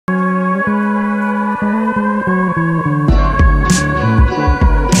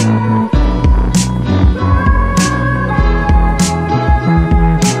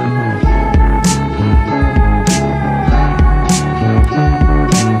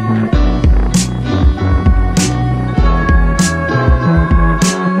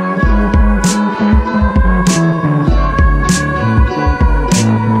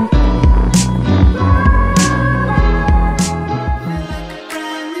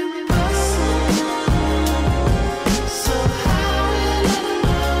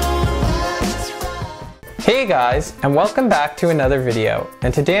Hey guys, and welcome back to another video,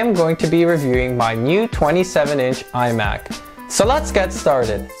 and today I'm going to be reviewing my new 27-inch iMac. So let's get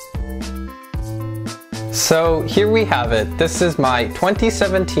started. So here we have it. This is my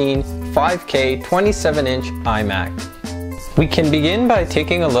 2017 5K 27-inch iMac. We can begin by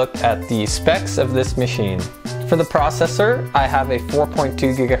taking a look at the specs of this machine. For the processor, I have a 4.2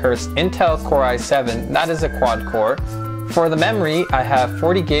 GHz Intel Core i7, that is a quad core. For the memory, I have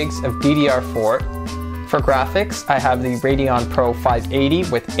 40 gigs of DDR4. For graphics, I have the Radeon Pro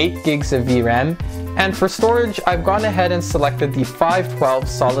 580 with 8 gigs of VRAM, and for storage, I've gone ahead and selected the 512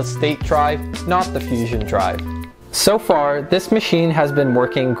 solid state drive, not the Fusion drive. So far, this machine has been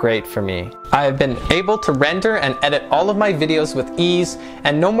working great for me. I have been able to render and edit all of my videos with ease,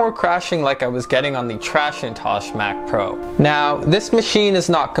 and no more crashing like I was getting on the Trashintosh Mac Pro. Now, this machine is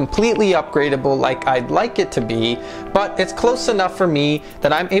not completely upgradable like I'd like it to be, but it's close enough for me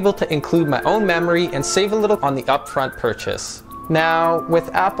that I'm able to include my own memory and save a little on the upfront purchase. Now,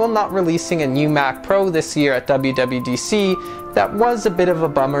 with Apple not releasing a new Mac Pro this year at WWDC, that was a bit of a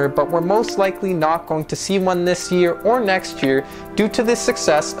bummer, but we're most likely not going to see one this year or next year due to the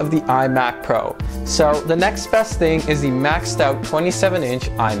success of the iMac Pro. So the next best thing is the maxed out 27-inch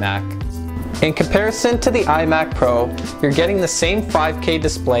iMac. In comparison to the iMac Pro, you're getting the same 5K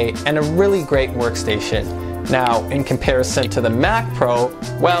display and a really great workstation. Now, in comparison to the Mac Pro,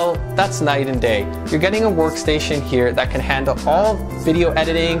 well, that's night and day. You're getting a workstation here that can handle all video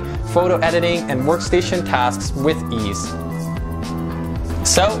editing, photo editing, and workstation tasks with ease.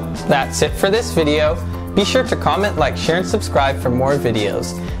 So, that's it for this video. Be sure to comment, like, share, and subscribe for more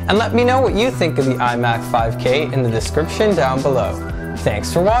videos. And let me know what you think of the iMac 5K in the description down below.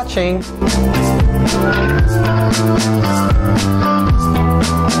 Thanks for watching!